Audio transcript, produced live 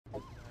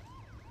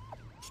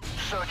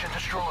Search and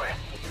destroy.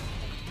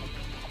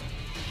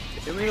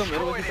 Did we go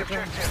middle with the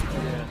objective.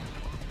 Yeah.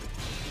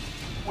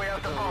 We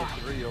have the bomb.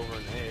 3 over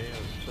in A.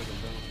 Second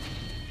down.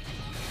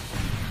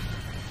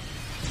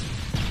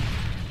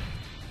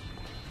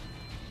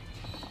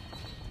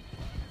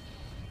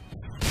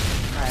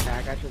 Alright,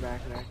 I got your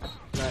back there.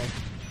 Nice.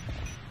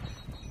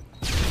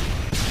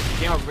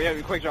 Came over,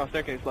 yeah, quick draw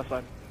staircase, left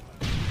side.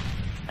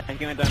 And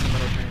he went down in the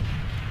middle of the train.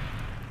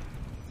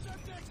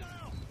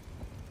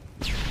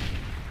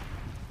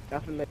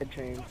 That's the mid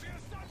chains.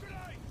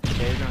 Yeah,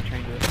 he's gonna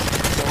change it.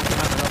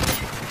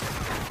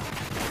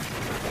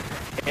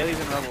 Haley's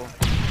in rebel.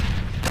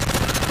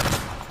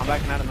 I'm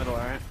backing out of the middle,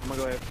 alright? I'm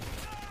gonna go ahead.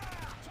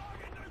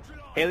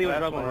 Haley was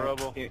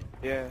rebel.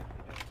 Yeah.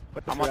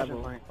 I'm watching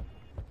the flank.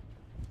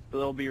 The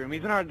little B room.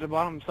 He's in the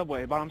bottom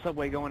subway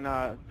going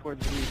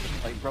towards the east,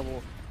 like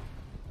rebel.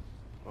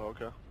 Oh,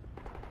 okay.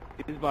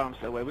 He's bottom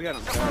subway. We got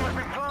him. The bomb has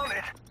been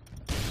planted.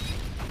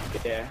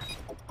 Yeah.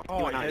 Oh, He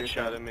he went out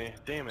headshotted me.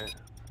 Damn it.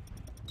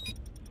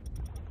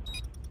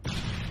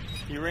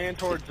 He ran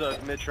towards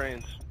mid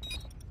trains.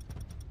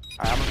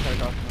 Alright, I'm gonna cut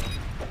it off now.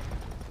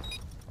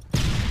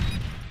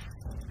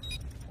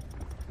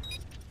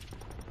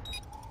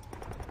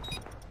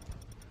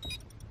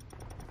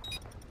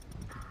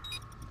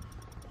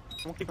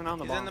 I'm keeping an eye on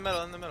the He's bomb.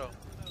 in the middle.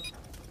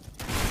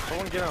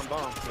 Someone get on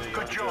bomb.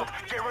 Good job.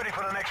 Get ready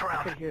for the next I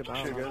round. could hear bomb.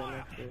 Sure,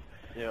 good.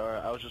 Yeah,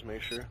 alright, I was just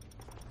making sure.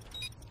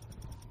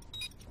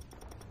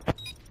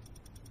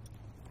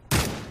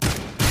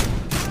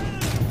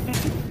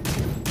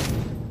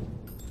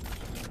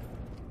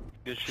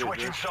 Good shit,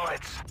 Switching dude.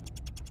 sides.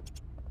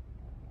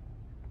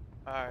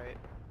 Alright.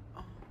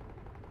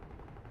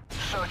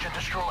 Search and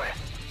destroy.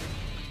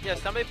 Yeah,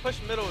 somebody push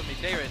middle with me.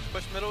 Dayridge,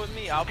 push middle with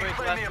me. I'll break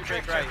Defend left, the you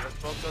break objective. right.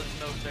 Let's both go to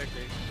no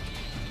staircase.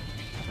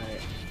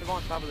 Alright. They're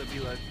going on top of the B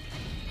ledge.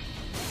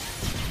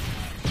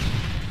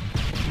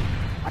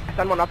 I can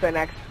send one up there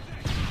next.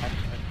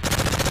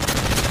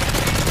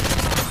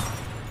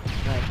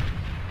 Nice.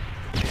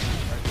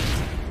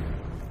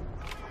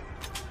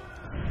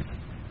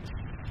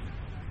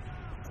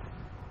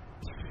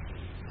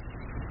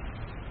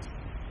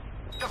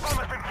 The bomb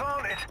has been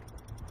planted.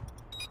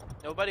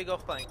 Nobody go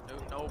flank.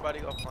 Nobody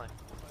go flank.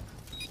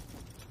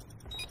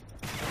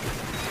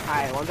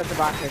 Alright, one's at the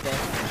box right there.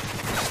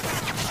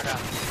 I got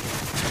him.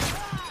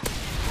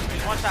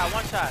 One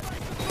shot.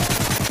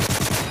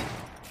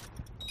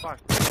 Fuck.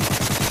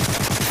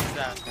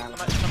 Yeah.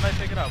 Somebody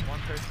pick it up.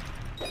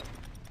 130.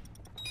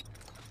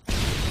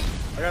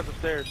 I got the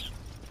stairs.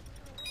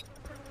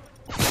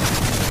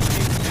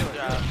 Good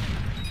job.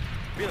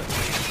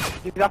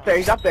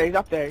 He's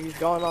up there. He's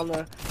going on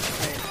the...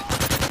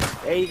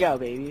 There you go,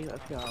 baby.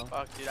 Let's go.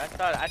 Fuck, dude.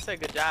 I said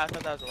good job. I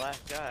thought that was the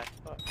last guy.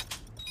 Fuck.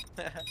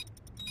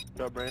 Good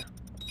job, Brandon.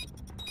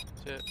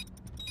 Shit.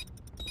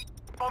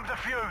 Bomb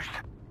defused.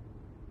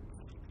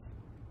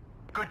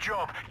 Good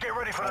job. Get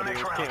ready for the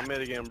next Can't round.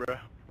 mid again, bro.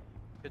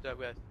 Good job,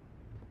 guys.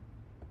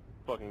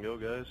 Fucking go,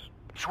 guys.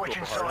 Switching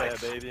Go for hard hat,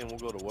 sides. baby, and we'll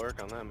go to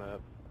work on that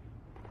map.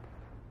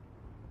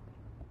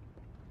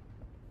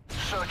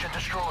 Search and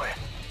destroy.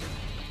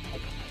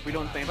 We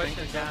doing the same thing?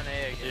 Pushing down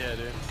A again. Yeah,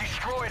 dude.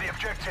 Destroy the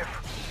objective.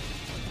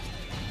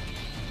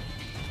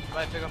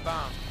 Somebody pick up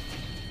bomb.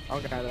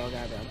 I'll gather. I'm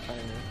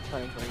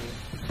trying for you.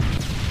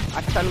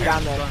 I can send him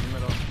down there. In the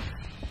middle.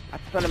 I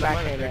can send him back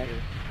here, there.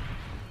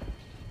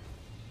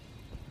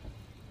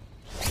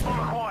 Bomb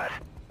acquired.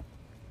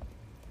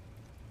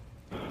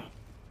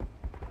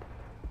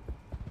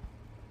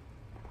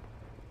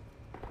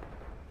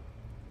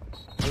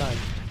 Hold on.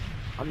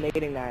 I'm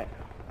nading that.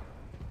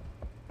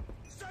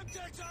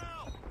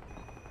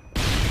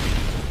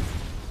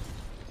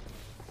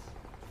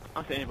 I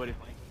don't see anybody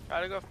flank.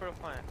 Try to go for a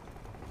flank.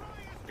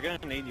 They're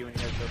gonna need you when you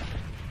guys go.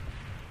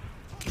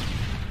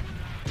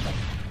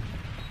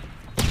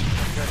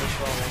 Got this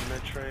all on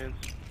mid trains.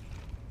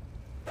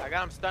 I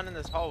got him stunned in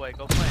this hallway.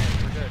 Go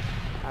plant. We're good.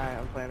 Alright,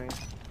 I'm planning.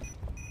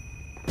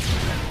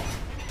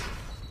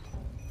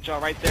 Joe,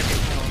 right there.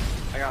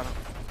 I got him.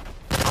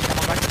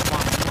 I'm back to the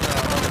bomb.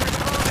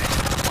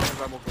 I'm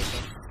the rebel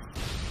first.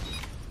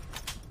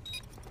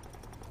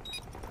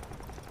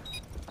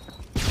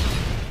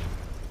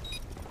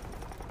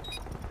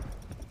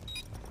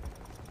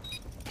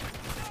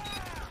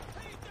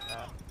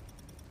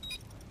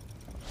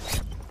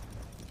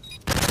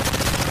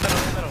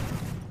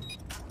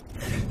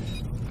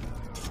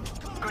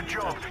 Good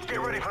job. Get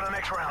ready for the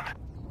next round.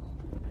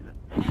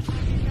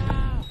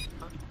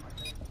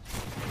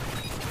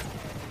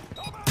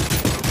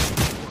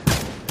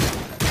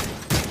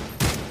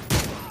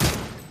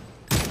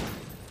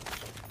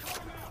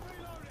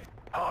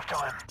 Half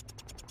time.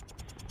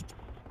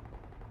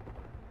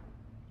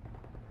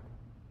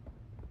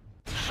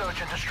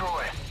 Search and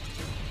destroy.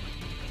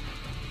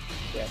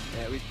 Yeah,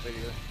 we stay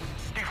together.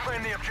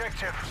 Defend the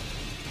objective.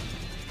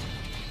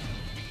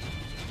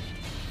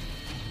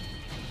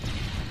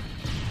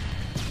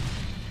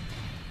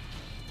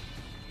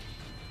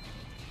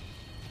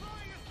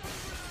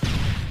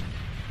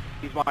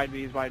 He's wide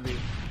B.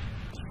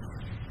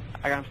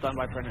 I got him stunned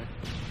by Printer.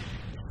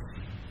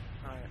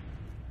 Alright.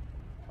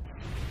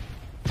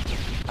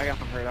 I got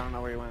him hurt. I don't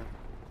know where he went.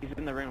 He's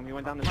in the room. He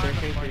went down the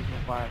staircase so he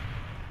can fly.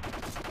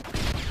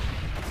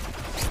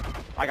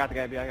 I got the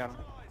guy, B. I got him.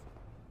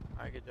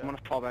 Alright, good I'm job.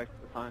 gonna fall back to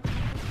the sign.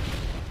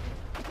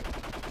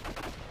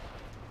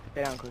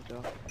 Stay down,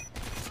 Cujo.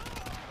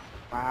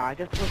 Wow, I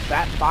just was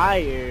that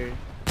fire.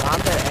 I'm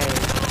the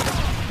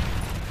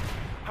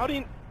How do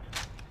you...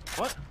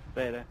 What?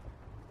 Stay there.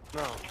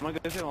 No. I'm gonna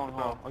go through the long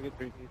haul. I'll get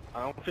 3 pieces.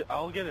 I don't fit.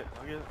 I'll get it.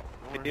 I'll get it.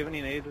 Do you have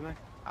any nades in there?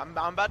 I'm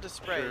about to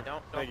spray. Sure.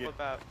 Don't Thank you.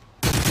 flip out.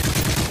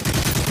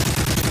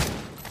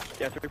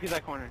 Yeah, 3 pieces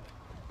that corner.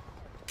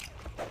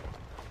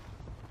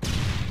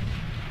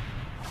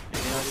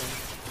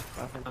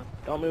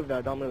 Don't move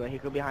though, don't move though. He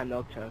could be behind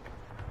Milk Chuck.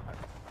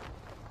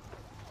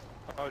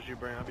 If I was you,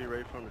 Brain, I'd be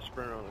ready for him to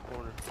sprint around the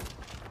corner.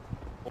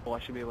 Oh, I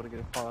should be able to get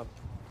a fall up.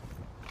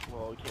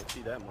 Well, we can't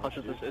see that Plus,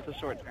 much, dude. it's a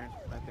short turn,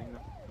 I think.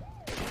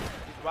 Though.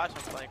 He's watching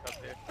flank up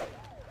here.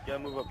 You gotta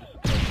move up just a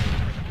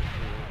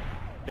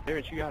touch.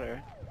 Derek, you got it,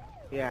 right?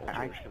 Yeah,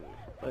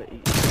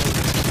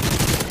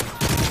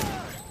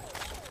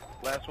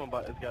 Last one,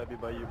 it's gotta be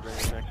by you, Brain.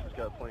 Next has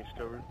got flanks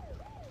covered.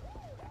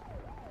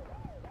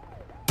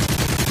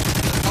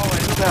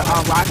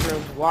 locker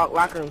rooms,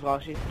 locker rooms,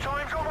 Walshy.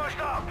 Time's almost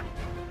up.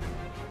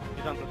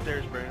 He's on the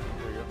stairs, Brain.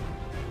 There you go.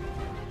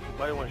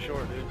 Might went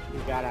short, dude.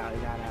 He got out,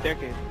 he got out.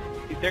 Staircase.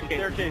 He's staircase.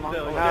 Staircase, Long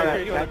still. hall. No,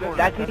 Staircase in the corner.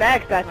 that's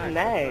next, that's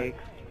next.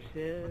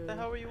 What the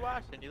hell were you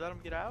watching? You let him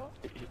get out?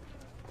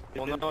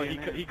 Well, didn't no, see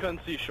him he couldn't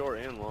see short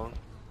and long.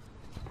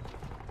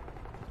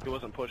 He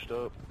wasn't pushed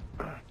up.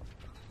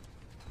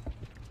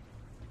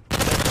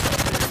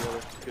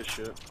 Good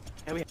shit.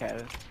 Yeah, we had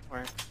it.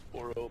 Where?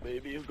 4-0,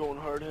 baby. He's going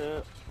hard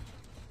hit.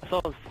 I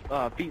saw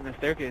his feet in the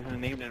staircase and the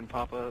name didn't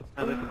pop up.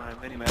 I looked at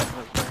my mini-map.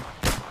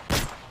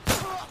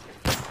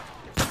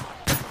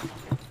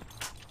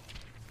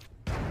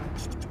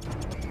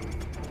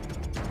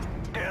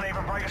 Didn't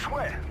even break a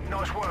sweat.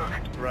 Nice work.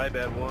 Right,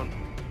 bad one.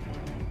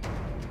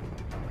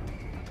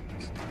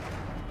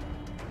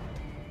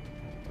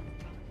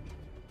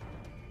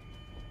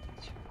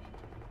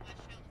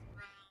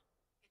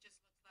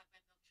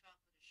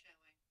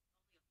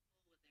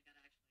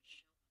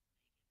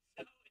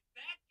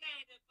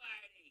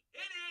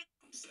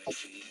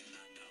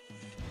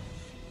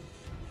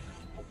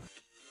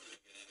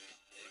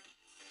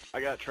 I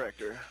got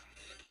tractor.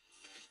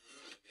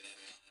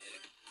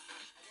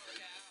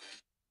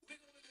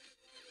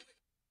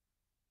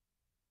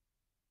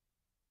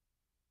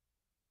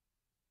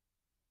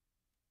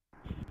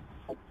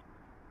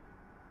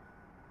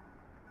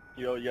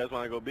 Yo, you guys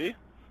want to go B?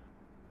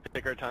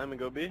 Take our time and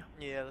go B?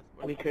 Yeah, that's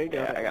what We could go.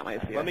 Yeah, I got my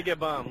CI. Let me get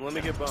bomb. Let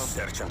me get bomb.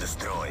 Search and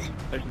destroy.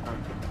 There's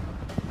none.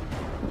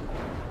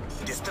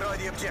 Destroy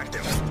the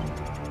objective.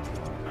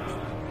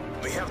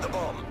 We have the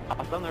bomb.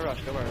 I'll stun the rush,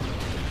 don't worry.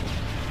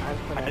 I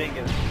I didn't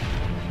get it.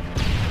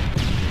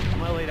 I'm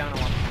gonna lay down and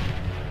watch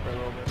for a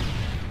little bit.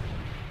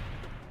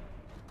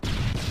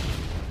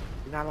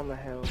 Not on the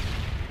hill.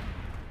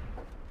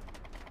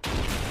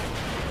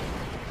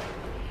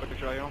 What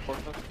control you on force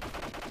us?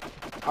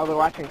 Oh, they're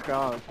watching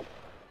Cross.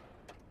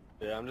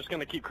 Yeah, I'm just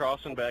gonna keep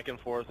crossing back and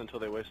forth until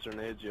they waste their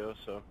nades, yo.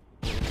 So.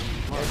 There's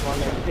one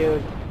there,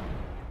 dude.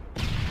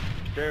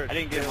 Jared, I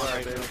didn't get stay one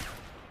alive, right baby.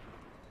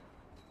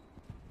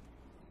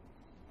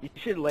 You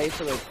should lay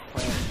for the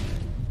plant.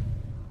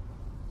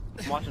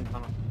 I'm watching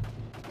tunnel.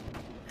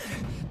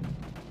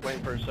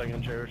 Waiting for a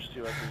second, Jared, to see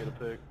if I can get a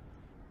pick.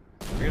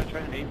 We're gonna try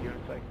and nade you in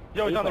a second.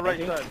 Yo, he's on the right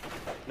He's side.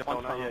 No,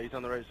 One's not tunnel. yet. He's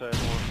on the right side.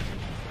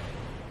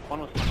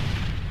 One was tunnel.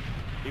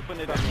 You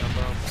putting it down on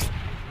bomb.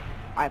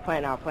 Alright,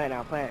 plant now, plant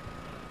now, plant.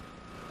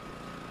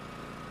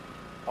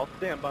 I'll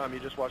stand bomb. You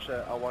just watch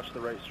that. I'll watch the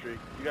right streak.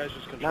 You guys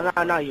just control. No,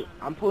 flanks.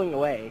 I'm pulling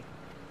away.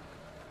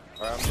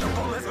 Alright, The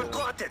bomb has been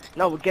planted.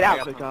 No, get out,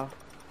 got quick, some. off.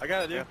 I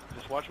got it, dude. Yeah.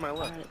 Just watch my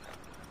left. Alright.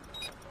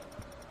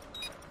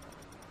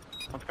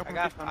 Let's go I from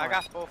got deep tunnel. I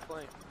got full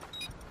flank.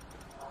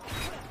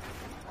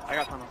 I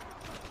got tunnel.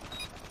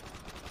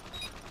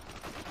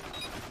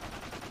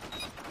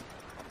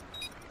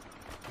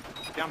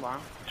 Down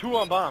bomb. 2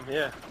 on bomb.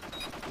 Yeah.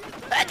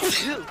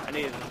 I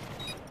need it.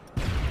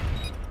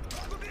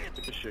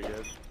 Good shit,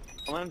 guys.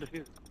 I'll let him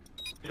defuse.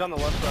 He's on the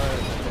left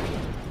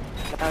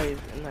side. Now he's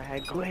in the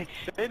head glitch.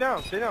 Stay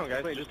down,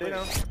 guys. Wait, just just stay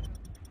down.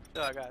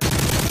 Still, I got it.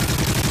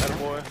 Atta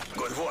boy.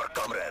 Good work,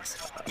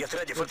 comrades. Get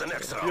ready for the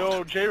next round.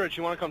 Yo, J-Rich,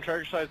 you want to come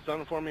tractor side,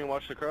 stun it for me, and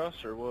watch the cross,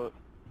 or what?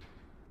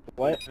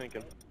 What are What? you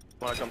thinking?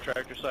 Want to come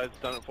tractor side,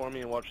 stun it for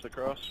me, and watch the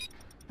cross?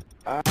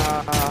 No,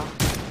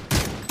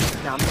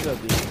 I'm gonna go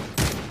B.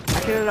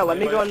 Actually, no, let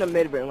me go in the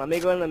mid room. Let me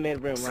go in the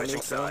mid room. Let me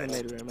Switching go in the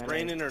sides. mid room.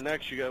 Brandon or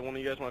next, you guys, one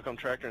of you guys want to come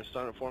tractor and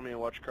stun it for me and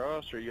watch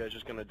cross, or are you guys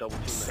just gonna double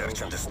team the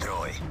Search and hills?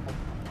 destroy.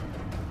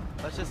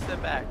 Let's just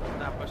sit back. Let's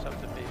not push up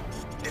to B.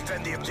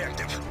 Defend the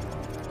objective.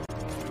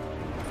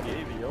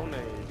 Gave you your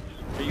nades.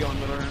 Are you going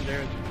middle room,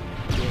 Jared?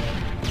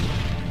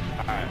 Yeah.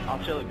 Alright,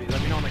 I'll chill it, B.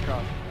 Let me know on the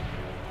cross.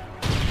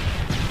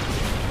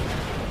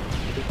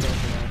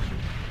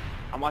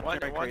 I'm watching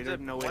the right crater.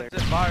 No way One's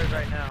there. in bars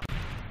right now.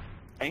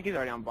 I think he's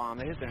already on bomb.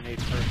 They hit their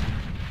nade first.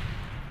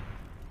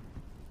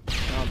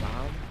 No,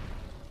 bomb.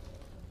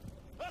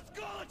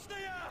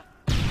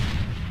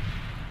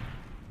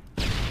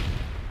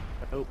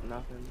 Nope,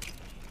 nothing.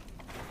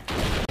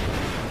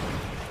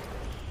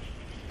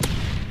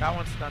 That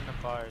one's stunned the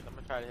bars. I'm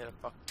gonna try to hit a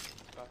fucking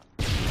spot.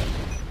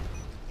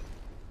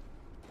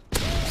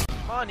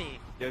 Money!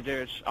 Yo,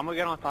 Jared, I'm gonna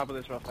get on top of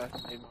this real fast.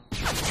 Yo,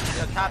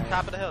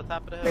 top of the hill,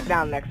 top of the Stay hill.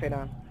 down, next, stay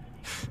down.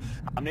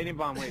 I'm nading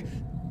bomb, wait.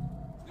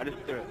 I just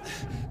threw it.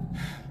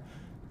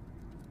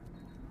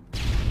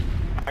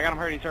 I got him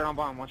hurt, he turned on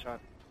bomb, one shot.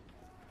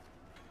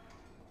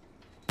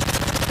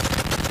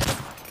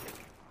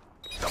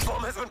 The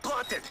bomb has been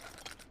planted.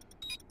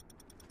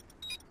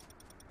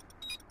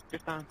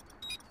 Good time.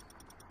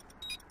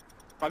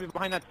 Probably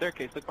behind that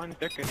staircase, look behind the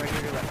staircase, right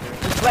here, left there.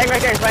 He's playing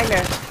right there, he's playing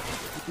there.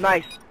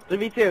 Nice.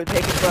 3v2,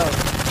 take it slow.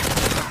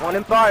 One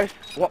in bars.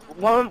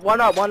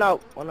 One up.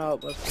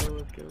 Let's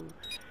go.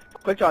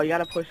 Quick draw, you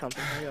gotta push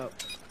something, hurry up.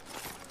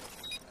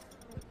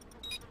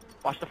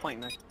 Watch the flank,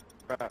 Nick.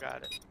 Got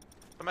it.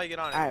 Somebody get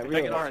on it. Alright,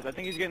 Second real. ours, I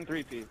think he's getting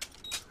 3P.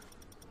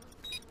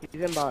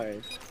 He's in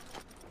bars.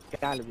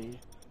 Gotta be.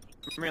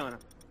 I'm reeling him.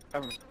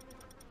 Cover me.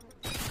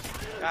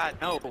 God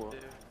No. damn it,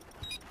 dude.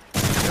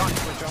 Get on,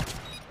 quick draw.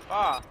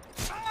 Ah!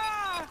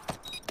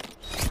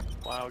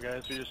 Wow,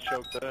 guys, we just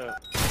choked that.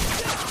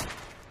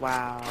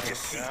 Wow.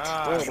 Deceit.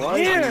 God, was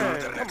he?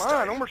 come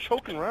on, no more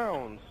choking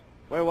rounds.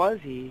 Where was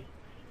he?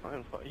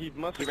 He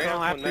must have He ran on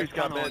come after when Next he's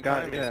got gone on, bad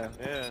got- timing. yeah.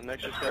 Yeah,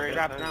 Next just got Or he bad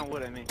wrapped timing. around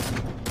wood, I mean.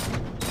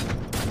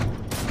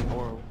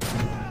 Horrible.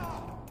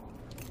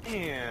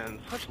 Man,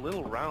 such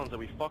little rounds that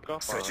we fuck up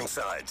on. Switching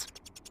sides.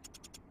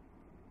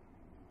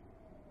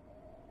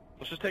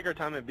 Let's just take our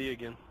time at B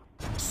again.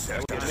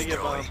 Search and Let me get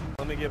destroy. bomb.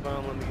 Let me get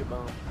bomb. Let me get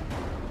bomb.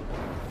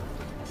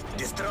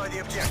 Destroy the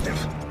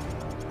objective.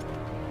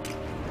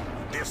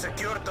 They've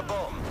secured the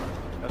bomb.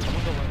 That's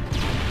someone's away.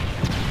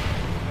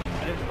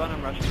 I just stun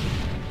him rushing.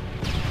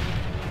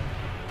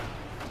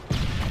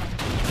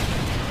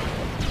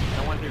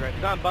 No 1-3 right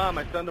He's on bomb.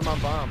 I stunned him on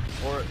bomb.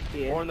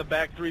 Yeah. Or in the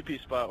back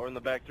 3P spot. Or in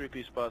the back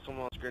 3P spot.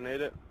 Someone else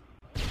grenade it.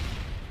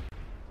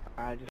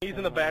 He's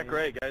in the back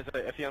right, guys.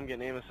 I think I'm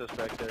getting aim assist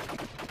back there.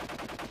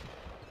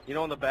 You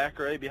know, in the back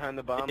right, behind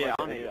the bomb, Yeah, like,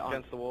 on it, on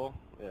against the wall.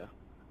 Yeah.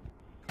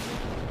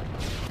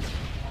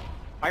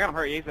 I got him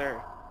hurt, he's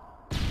there.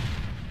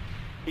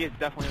 He is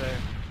definitely there.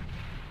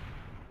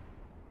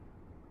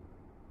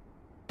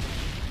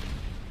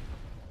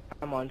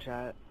 I'm on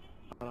chat.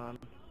 Hold on.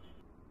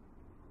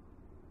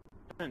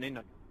 I don't need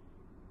nothing.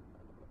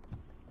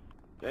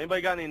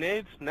 Anybody got any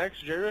nades?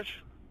 Next, J-Rich?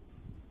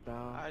 No.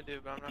 I do,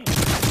 but I'm not.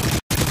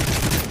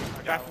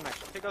 Draft him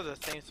next. He goes to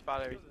the same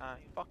spot every time.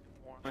 Fucking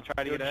more. I'm gonna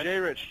try to Yo, get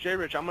ahead.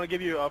 J-Rich, I'm gonna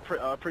give you a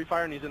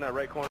pre-fire and he's in that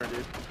right corner, dude.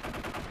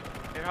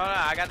 Here, hold on.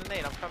 I got a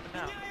nade. I'm coming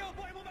now.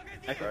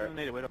 I can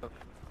need it, wait up.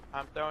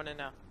 I'm throwing it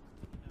now.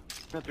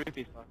 No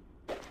 3P spot.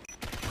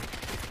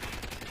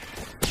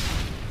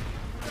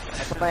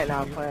 Plant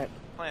now, plant.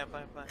 Plan.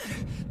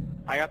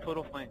 I got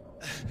total flank.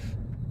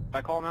 If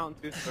I call him out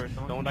in 2 stars,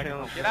 someone Don't kill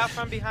kill him. him. Get out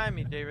from behind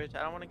me, J-Rich.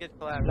 I don't want to get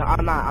collaborated. No,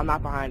 I'm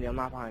not behind you, I'm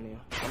not behind you.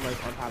 I'm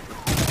like on top of you.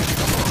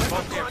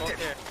 Both here.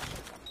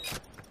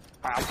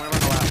 Alright, I'm gonna run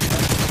the last.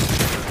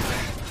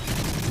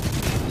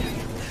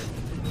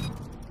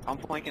 I'm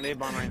flanking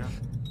A-bomb right now.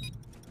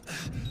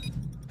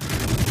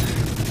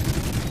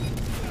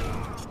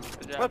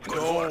 Good job. Let's Good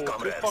go. work, Good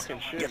comrades. fucking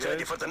shit, Get ready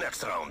guys. for the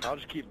next round. I'll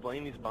just keep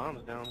laying these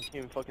bombs down. Can't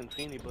even fucking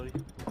see anybody.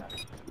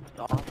 It's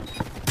awesome.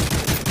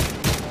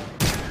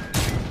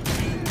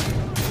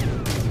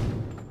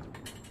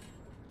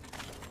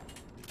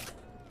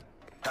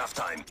 Half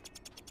time.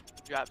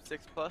 Drop 6+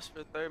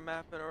 for third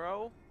map in a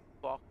row.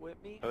 Walk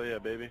with me. Oh yeah,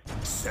 baby.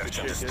 Search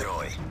and Shit, dude.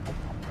 destroy.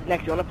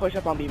 Next, you wanna push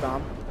up on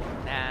B-bomb?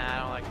 Nah, I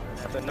don't like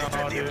that. I said no,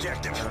 Defend the dude.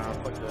 objective. Nah,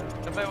 fuck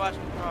that. Somebody watch me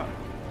cross.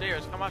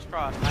 J-Rich, come watch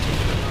cross.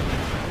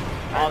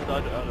 I'll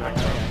dodge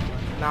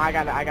it. No, I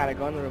got a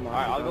gun room on.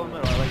 Alright, I'll go in the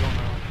middle. I like going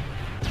middle.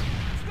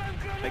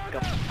 Pick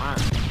up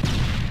mine.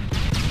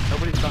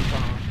 Nobody's done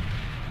front of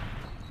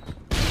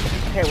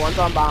us. Okay, one's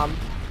on bomb.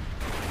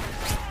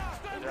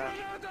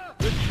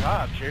 Good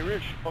job,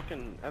 J-Rich.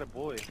 Fucking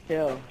attaboy.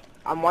 Kill.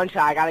 I'm one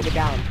shot, I gotta get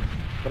down.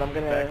 But I'm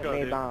gonna Back up,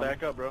 nade dude. bomb.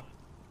 Back up, bro.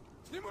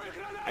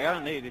 I got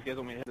a nade if you guys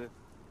want me to hit it.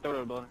 Throw it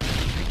over the building.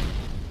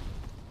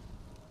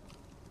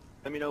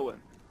 Let me know when.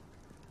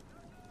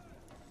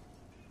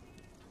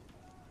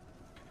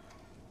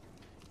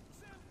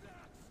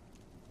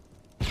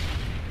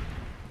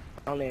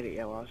 Don't nade it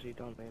yet, well, she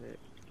don't nade it.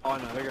 Oh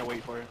no, they're gonna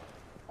wait for you.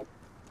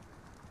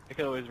 I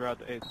could always route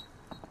the 8.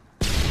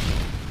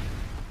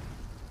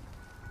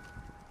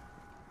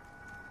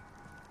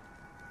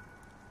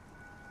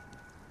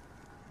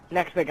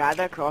 Next, the guy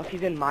that crossed,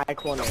 he's in my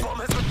corner. The bomb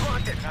has been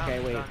planted. Okay,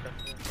 wait. Stunned.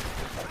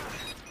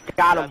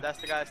 Got Yeah, him.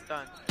 that's the guy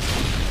stunned.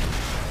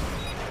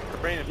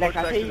 Brandon, Next, push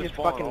I back say to you this just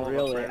spawn, fucking all of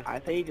reel us, it. Brandon. I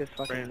say you just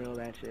fucking Brandon. reel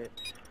that shit.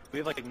 We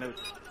have like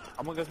notes.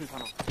 I'm gonna go through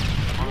tunnel.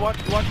 You watch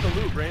the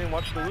loot, Brandon.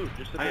 Watch the loot.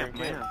 Just sit I there am, and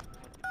man. camp.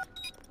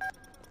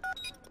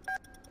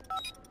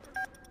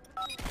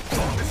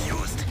 Bomb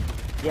defused.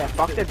 Yeah,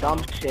 fuck the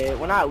dumb shit.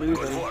 We're not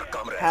losing. Good work,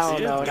 comrades. Hell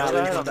See, no, it's not good.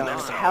 losing For the dumb.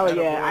 next round. Hell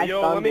yeah, I Yo,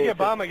 stunned let me it. get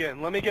bomb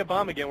again. Let me get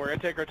bomb again. We're gonna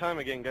take our time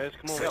again, guys.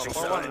 Come on. Switching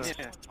Come on. sides.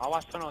 Yeah, I'll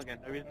watch tunnel again.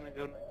 Everything that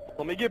goes.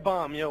 Let me get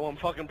bomb, yo. I'm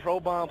fucking pro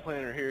bomb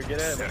planner here. Get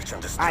at me. Search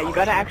and destroy. Alright, you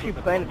gotta actually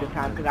plan it this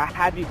time, because I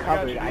have you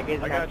covered. you. I get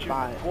in I that got you.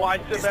 spot. Well, I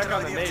sit back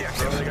on the Destroy the nades, bro.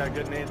 objective. They got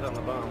good nades on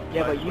the bomb.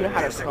 Yeah, but you know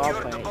how to Secure call the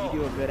plan. ball. You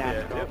do a good ass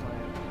Yeah, call yep. plan.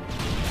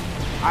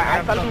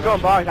 I saw him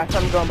going bars. I saw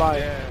him going bars.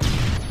 Yeah.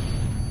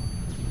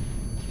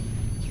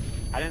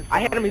 I didn't. I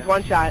hit him. He's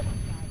one shot.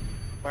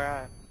 Where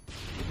at?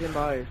 He's in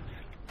bars.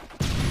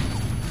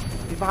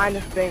 He's behind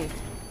this thing.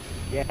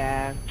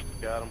 Yeah.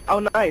 Got him. Oh,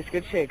 nice.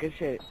 Good shit. Good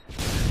shit.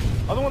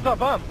 Other one's on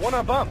bomb. One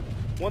on bomb.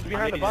 One's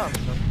behind the bomb.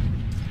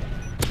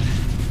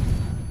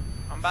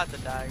 I'm about to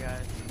die,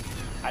 guys.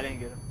 I didn't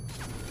get him.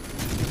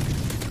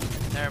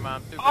 Never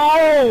mind. I'm too good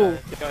Oh!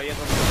 for you guys. Yo, he has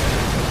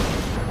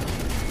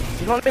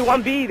There's only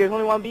one B. There's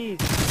only one B.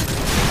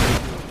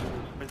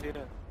 Where's he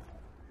at?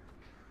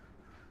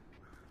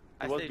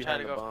 I was say try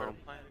behind to the go for bomb.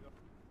 the plan.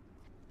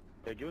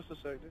 Yeah, give us a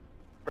second.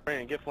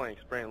 Brandon, get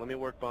flanks. Brandon, let me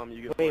work bomb.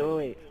 You get Wait, flanks.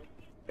 wait,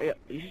 wait. Yeah,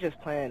 you should just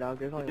plan, dog.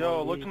 There's only Yo,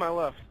 one look B. to my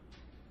left.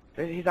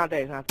 He's not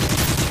there. He's not there.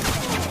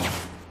 I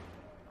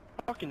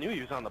fucking knew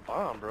he was on the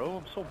bomb, bro.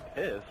 I'm so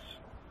pissed.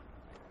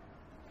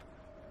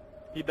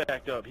 He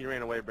backed up. He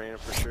ran away, Brandon,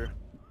 for sure.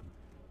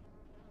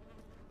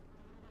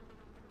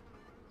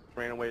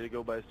 Ran away to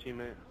go by his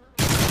teammate.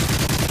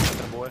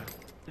 That boy.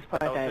 Just play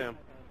That was that. him.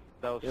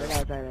 That was You're him.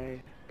 outside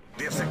there.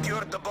 We have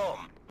secured the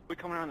bomb. We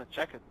coming around to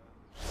check it.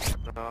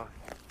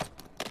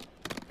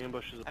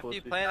 Ambush is a After pussy.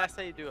 you plan, I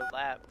say you do a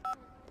lap.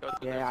 Go to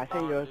Yeah, their I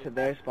say you go spawn. to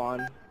their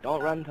spawn.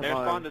 Don't run to There's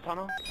spawn mine. the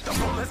tunnel. The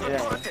bomb has been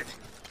Yeah. planted.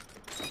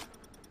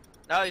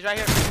 No, he's right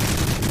here.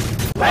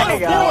 There you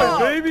go.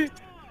 Boy, baby!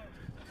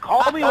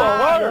 Call me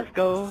Ah, one. let's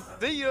go.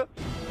 See ya.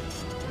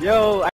 Yo,